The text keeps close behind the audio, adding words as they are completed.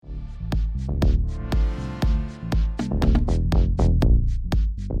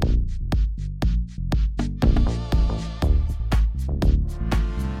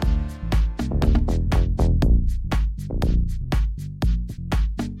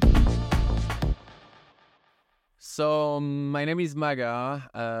So my name is Maga.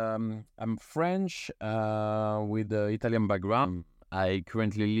 I'm French with Italian background. I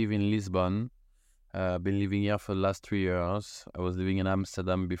currently live in Lisbon. Been living here for the last 3 years. I was living in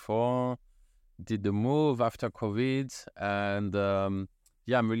Amsterdam before. Did the move after COVID, and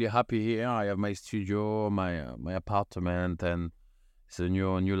yeah, I'm really happy here. I have my studio, my apartment, and it's a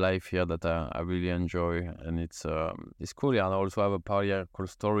new life here that I really enjoy, and it's cool. Yeah, and I also have a party here called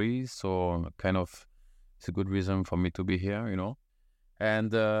Stories, so kind of it's a good reason for me to be here,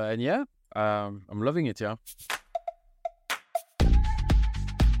 and yeah, I'm loving it. Yeah.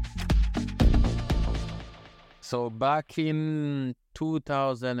 So back in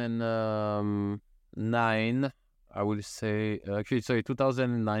 2009, I will say, actually, sorry,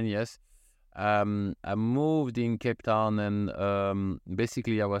 2009, yes. I moved in Cape Town, and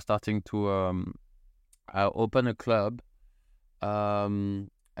basically I was starting to open a club,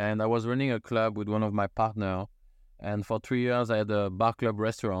 and I was running a club with one of my partner, and for 3 years I had a bar club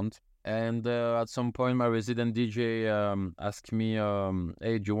restaurant. And at some point, my resident DJ asked me,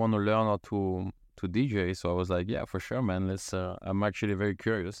 "Hey, do you want to learn how to DJ?" So I was like, "Yeah, for sure, man. Let's." I'm actually very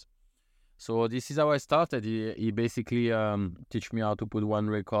curious. So this is how I started. He basically teach me how to put one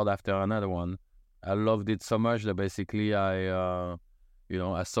record after another one. I loved it so much that basically I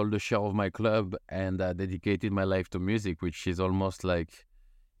sold a share of my club and dedicated my life to music, which is almost like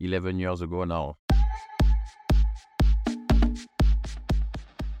 11 years ago now.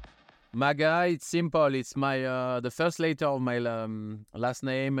 Maga, it's simple. It's my the first letter of my last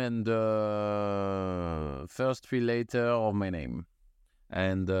name and the first three letters of my name,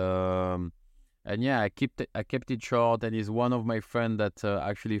 and yeah, I kept it short, and it's one of my friends that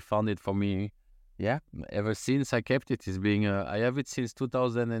actually found it for me. Yeah, ever since I kept it. It's being I have it since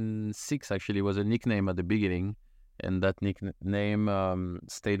 2006. Actually, it was a nickname at the beginning, and that nickname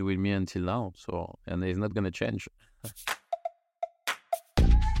stayed with me until now. So, and it's not gonna change.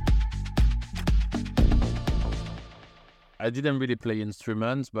 I didn't really play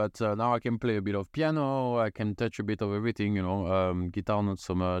instruments, but now I can play a bit of piano. I can touch a bit of everything, guitar not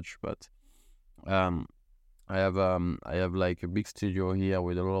so much, but I have like a big studio here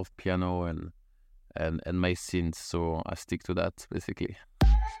with a lot of piano and my synths, so I stick to that basically.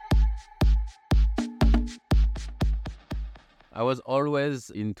 I was always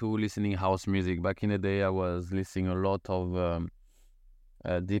into listening house music. Back in the day, I was listening a lot of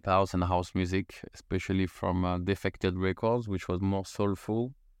deep house and house music, especially from Defected Records, which was more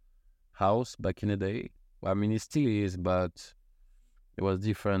soulful house back in the day. I mean, it still is, but it was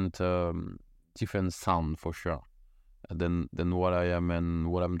different sound for sure than what I am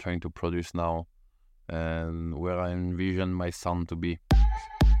and what I'm trying to produce now, and where I envision my sound to be.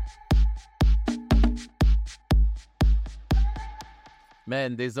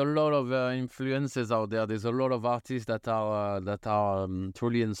 Man, there's a lot of influences out there. There's a lot of artists that are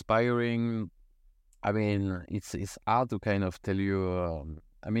truly inspiring. I mean, it's hard to kind of tell you.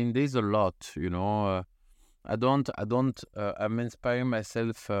 I mean, there's a lot, I'm inspiring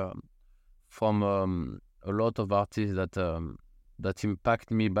myself from a lot of artists that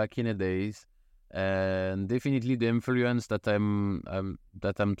impact me back in the days, and definitely the influence that I'm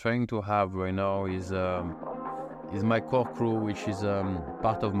trying to have right now is my core crew, which is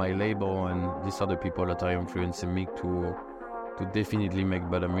part of my label, and these are the people that are influencing me to definitely make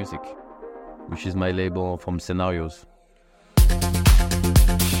better music, which is my label from Scenarios.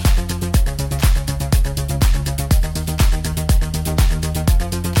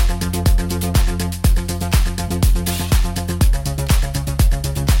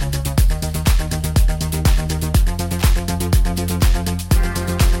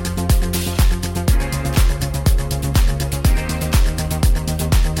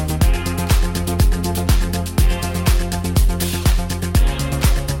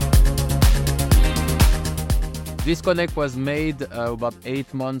 This Connect was made about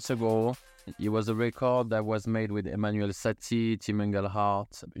 8 months ago. It was a record that was made with Emmanuel Satie, Tim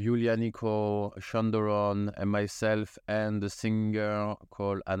Engelhardt, Julia Nico, Shandoron, and myself, and the singer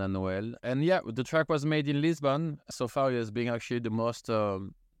called Anna Noel. And yeah, the track was made in Lisbon. So far, it has been actually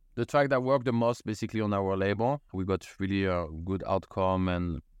the track that worked the most basically on our label. We got really a good outcome,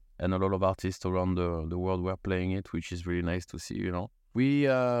 and a lot of artists around the world were playing it, which is really nice to see, We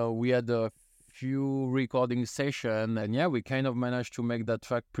had a few recording session, and yeah, we kind of managed to make that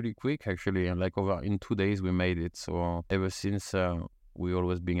track pretty quick actually, and like in 2 days we made it. So ever since we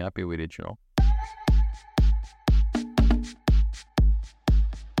always being happy with it, you know.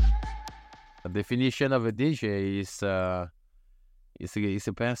 The definition of a DJ is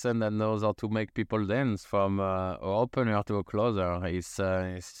a person that knows how to make people dance from an opener to a closer. It's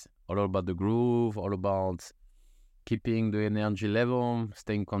all about the groove, all about keeping the energy level,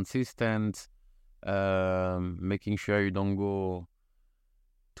 staying consistent, making sure you don't go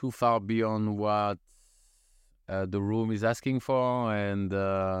too far beyond what the room is asking for, and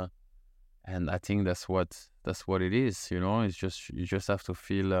I think that's what it is. You know, it's just you just have to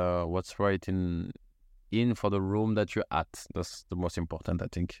feel what's right in for the room that you're at. That's the most important, I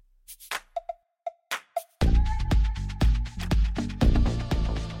think.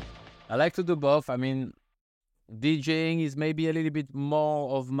 I like to do both. I mean, DJing is maybe a little bit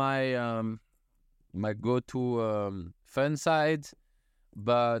more of my my go-to fun side,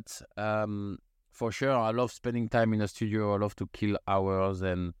 but for sure, I love spending time in the studio. I love to kill hours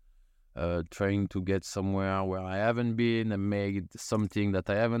and trying to get somewhere where I haven't been and make something that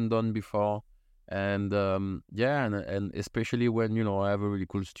I haven't done before. And and especially when, you know, I have a really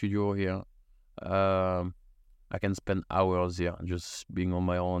cool studio here, I can spend hours here just being on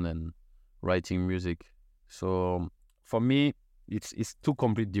my own and writing music. So for me, it's two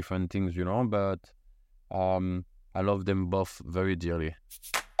complete different things, you know, but I love them both very dearly.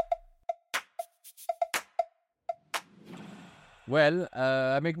 Well,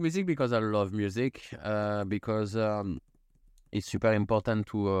 I make music because I love music, because it's super important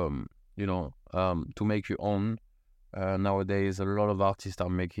to to make your own. Nowadays, a lot of artists are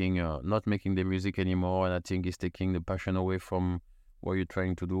making not making the music anymore, and I think it's taking the passion away from what you're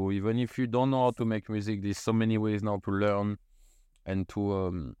trying to do. Even if you don't know how to make music, there's so many ways now to learn and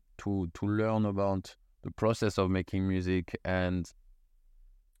to learn about the process of making music and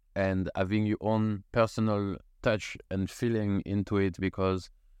having your own personal touch and feeling into it,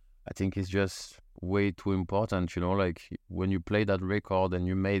 because I think it's just way too important, you know, like when you play that record and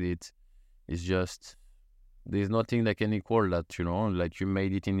you made it, it's just, there's nothing that can equal that, you know, like you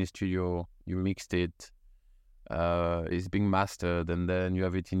made it in the studio, you mixed it, it's being mastered, and then you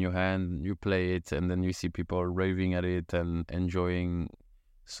have it in your hand, you play it, and then you see people raving at it and enjoying.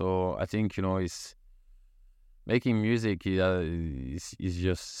 So I think, you know, it's making music is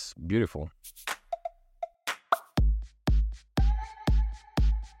just beautiful.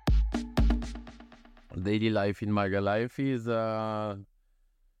 Daily life in Maga life is on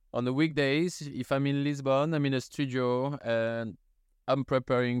the weekdays, if I'm in Lisbon, I'm in a studio and I'm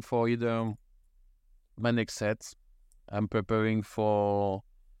preparing for either my next set. I'm preparing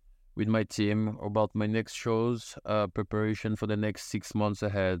with my team about my next shows, preparation for the next 6 months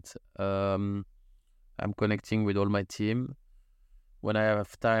ahead. I'm connecting with all my team. When I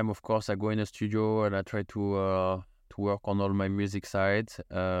have time, of course, I go in a studio and I try to work on all my music side.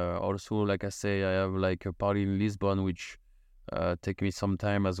 Also, like I say, I have like a party in Lisbon, which take me some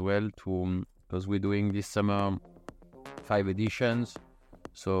time as well because we're doing this summer 5 editions.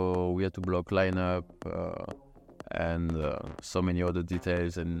 So we had to block lineup and so many other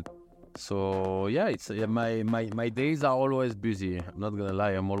details. And so, yeah, it's my days are always busy. I'm not gonna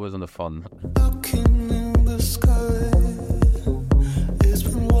lie, I'm always on the phone. Looking in the sky is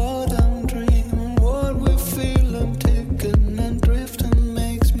what I'm dreaming, what we feel. I'm taking and drifting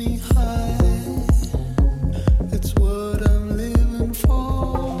makes me high. It's what I'm living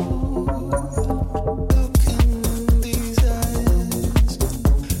for. Looking in these eyes,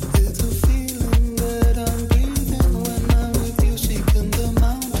 it's a feeling that I'm breathing when I'm with you, seeking the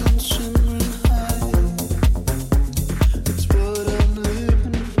mountains shimmering high. It's what I'm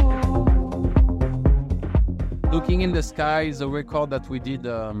living for. Looking in the Sky is a record that we did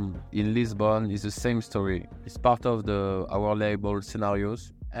in Lisbon. It's the same story. It's part of our label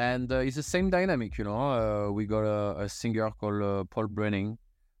Scenarios. And it's the same dynamic, you know. We got a singer called Paul Brenning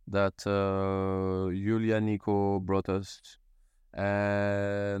that Julia Nico brought us.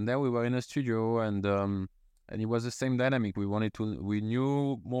 And then we were in a studio and it was the same dynamic. We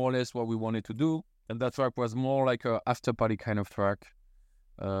knew more or less what we wanted to do. And that track was more like a after party kind of track.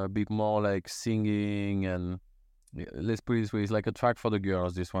 A bit more like singing, and let's put it this way, it's like a track for the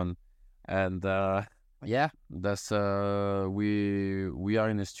girls, this one. And yeah, that's we are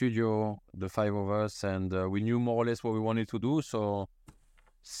in a studio, the 5 of us, and we knew more or less what we wanted to do. So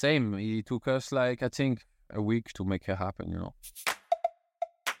same, it took us like I think a week to make it happen, you know.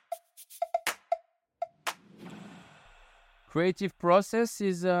 Creative process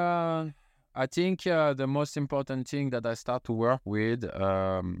is I think the most important thing that I start to work with,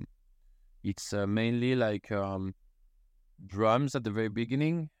 it's mainly like drums at the very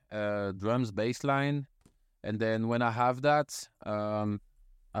beginning, drums, bass line, And then when I have that,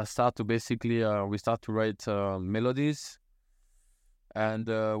 I start to basically we start to write melodies. And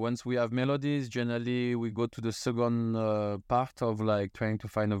once we have melodies, generally we go to the second part of like trying to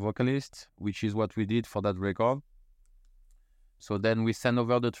find a vocalist, which is what we did for that record. So then we send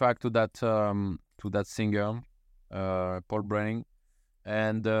over the track to that singer, Paul Branning,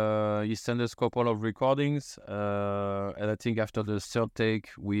 and he sent us a couple of recordings. And I think after the third take,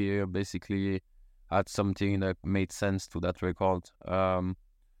 we basically had something that made sense to that record.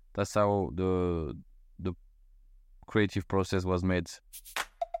 That's how the creative process was made.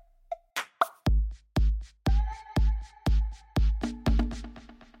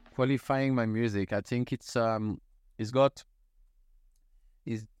 Qualifying my music, I think it's got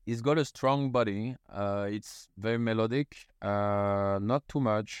a strong body. It's very melodic, not too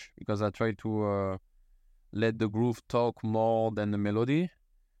much, because I try to let the groove talk more than the melody.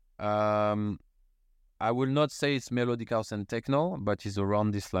 I will not say it's melodic house and techno, but it's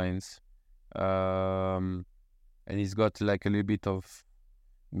around these lines. And it's got like a little bit of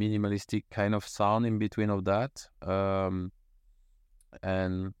minimalistic kind of sound in between of that.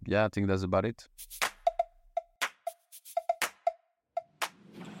 And yeah, I think that's about it.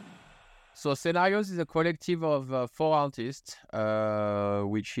 So Scenarios is a collective of 4 artists,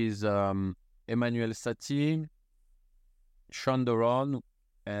 which is Emmanuel Satie, Sean Doron,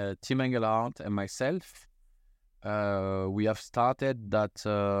 Tim Engelhardt, and myself. We have started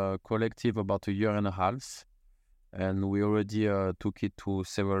that collective about a year and a half, and we already took it to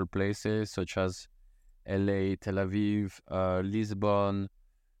several places such as LA, Tel Aviv, Lisbon,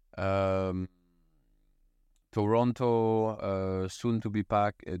 Toronto, soon to be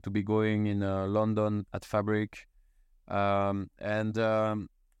going in London at Fabric, and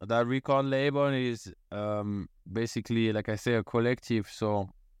that record label is basically, like I say, a collective. So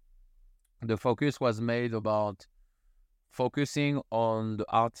the focus was made about focusing on the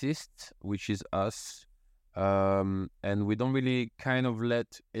artist, which is us, and we don't really kind of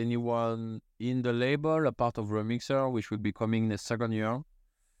let anyone in the label, a part of Remixer, which will be coming the second year,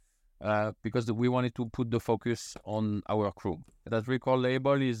 because we wanted to put the focus on our crew. That record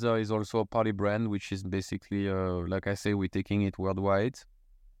label is also a party brand, which is basically, like I say, we're taking it worldwide.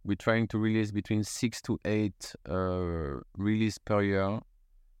 We're trying to release between 6 to 8 release per year,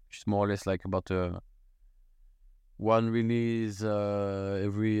 which is more or less like about one release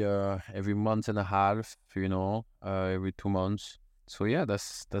every month and a half, every 2 months. So yeah,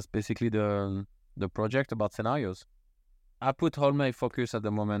 that's basically the project about Scenarios. I put all my focus at the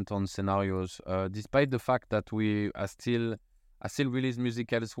moment on Scenarios, despite the fact that I still release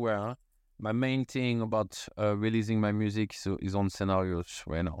music elsewhere. My main thing about releasing my music is on Scenarios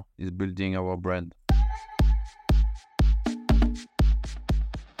right now, is building our brand.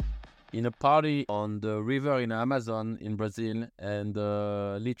 In a party on the river in Amazon in Brazil, and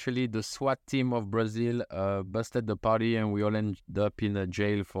literally the SWAT team of Brazil busted the party, and we all ended up in a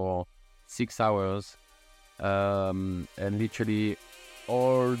jail for 6 hours. And literally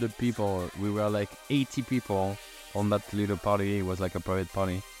all the people, we were like 80 people on that little party. It was like a private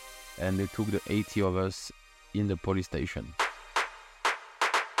party, and they took the 80 of us in the police station.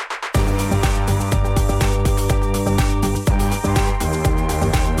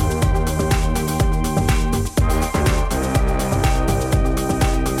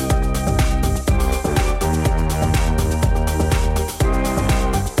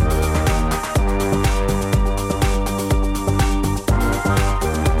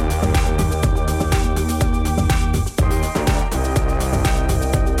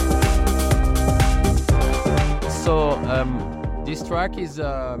 This track is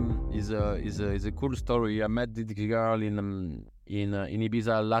a cool story. I met this girl in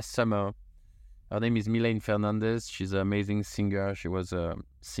Ibiza last summer. Her name is Milene Fernandez. She's an amazing singer. She was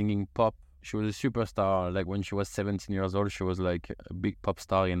singing pop. She was a superstar. Like when she was 17 years old, she was like a big pop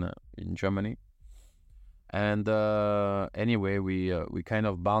star in Germany. And anyway, we kind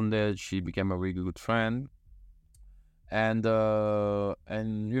of bonded. She became a really good friend. And I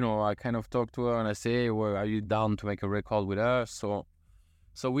kind of talked to her, and I say, well, are you down to make a record with her? So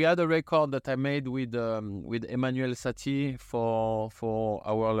we had a record that I made with Emmanuel Satie for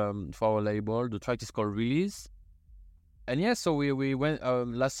our label. The track is called Release. And yeah, so we went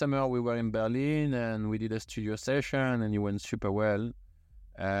last summer. We were in Berlin, and we did a studio session, and it went super well.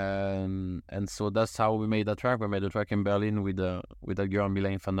 And so that's how we made that track. We made the track in Berlin with a girl,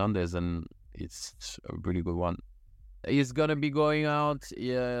 Milene Fernandez, and it's a really good one. It's gonna be going out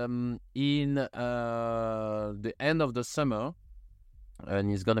in the end of the summer,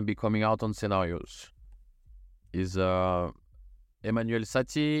 and it's gonna be coming out on Scenarios. Is Emmanuel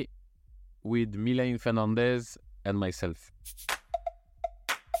Satie, with Milain Fernandez and myself.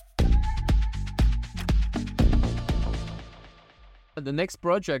 The next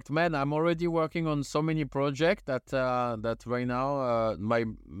project, man, I'm already working on so many projects that right now my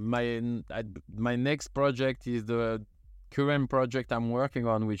next project is the current project I'm working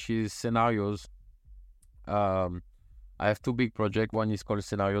on, which is Scenarios. I have two big projects. One is called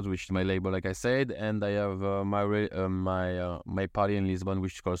Scenarios, which is my label, like I said, and I have my party in Lisbon,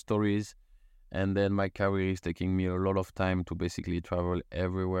 which is called Stories. And then my career is taking me a lot of time to basically travel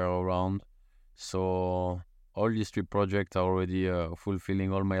everywhere around. So all these three projects are already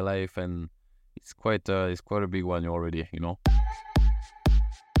fulfilling all my life, and it's quite a big one already, you know.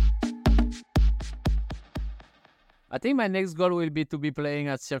 I think my next goal will be to be playing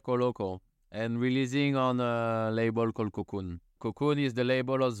at Circo Loco and releasing on a label called Cocoon. Cocoon is the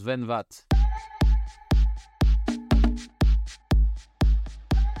label of Sven Vath.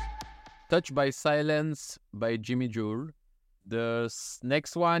 Touched by Silence by Jimmy Jewel. The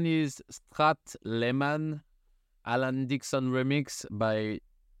next one is Strat Lehman Alan Dixon remix by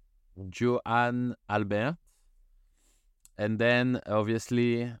Johan Albert. And then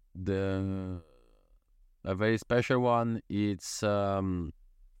obviously a very special one, is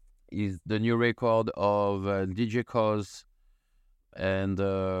the new record of DJ Cause and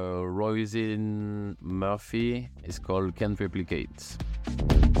Roisin Murphy. It's called Can't Replicate.